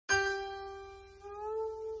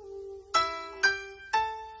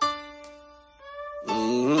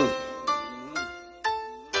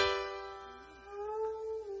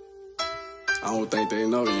don't think they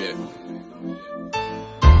know yet.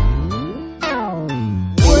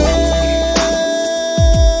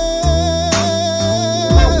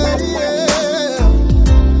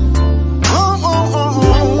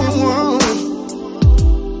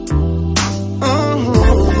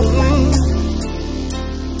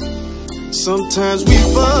 Sometimes we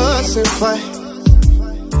fuss and fight.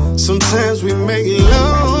 Sometimes we make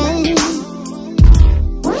love.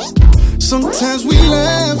 Sometimes we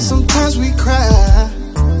laugh, sometimes we cry.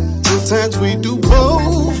 Sometimes we do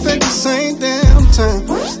both at the same damn time.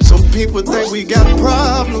 Some people think we got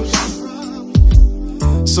problems.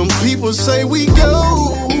 Some people say we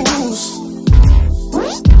ghosts.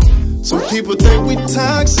 Some people think we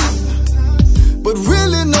toxic, but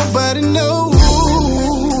really nobody knows.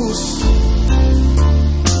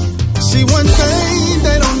 See, one thing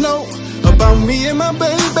they don't know about me and my baby,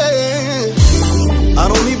 I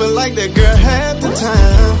don't even like that girl half the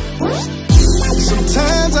time.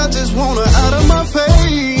 Sometimes I just want her out of my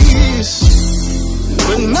face.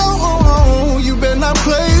 But no, you better not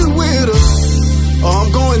play with her, or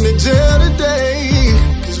I'm going to jail today.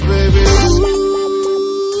 'Cause baby,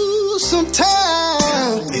 ooh,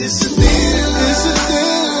 sometimes it's a thin line. It's a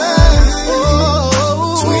thin line. Oh,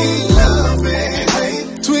 between love and hate.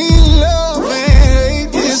 Between love and hate.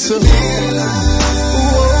 It's a thin line.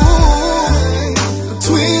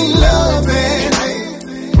 Between love and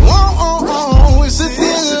hate. Oh, it's a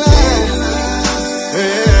thin line.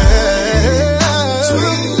 Yeah.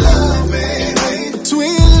 Between love and hate.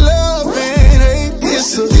 Between love and hate.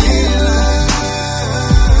 It's a thin line.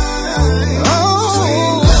 Oh.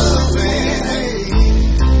 Between love and hate.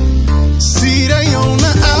 See, they on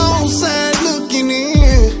the outside looking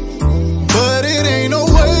in, but it ain't no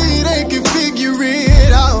way they can figure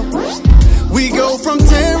it out. We go from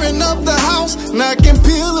tearing up the house, knocking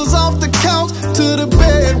pillows off the couch, to the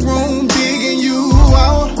bedroom, digging you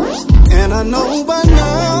out. And I know by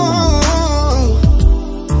now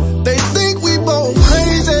they think we both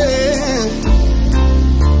crazy,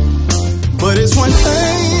 but it's one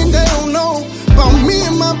thing they don't know about me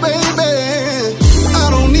and my baby. I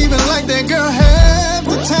don't even like that girl half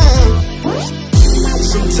the time.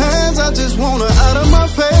 Sometimes I just want her out of my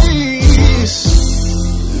face.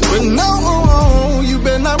 But no, you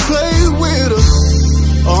better not play with her,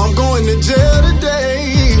 or I'm going to jail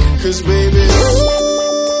today. 'Cause baby, ooh,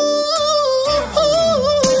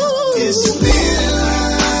 it's a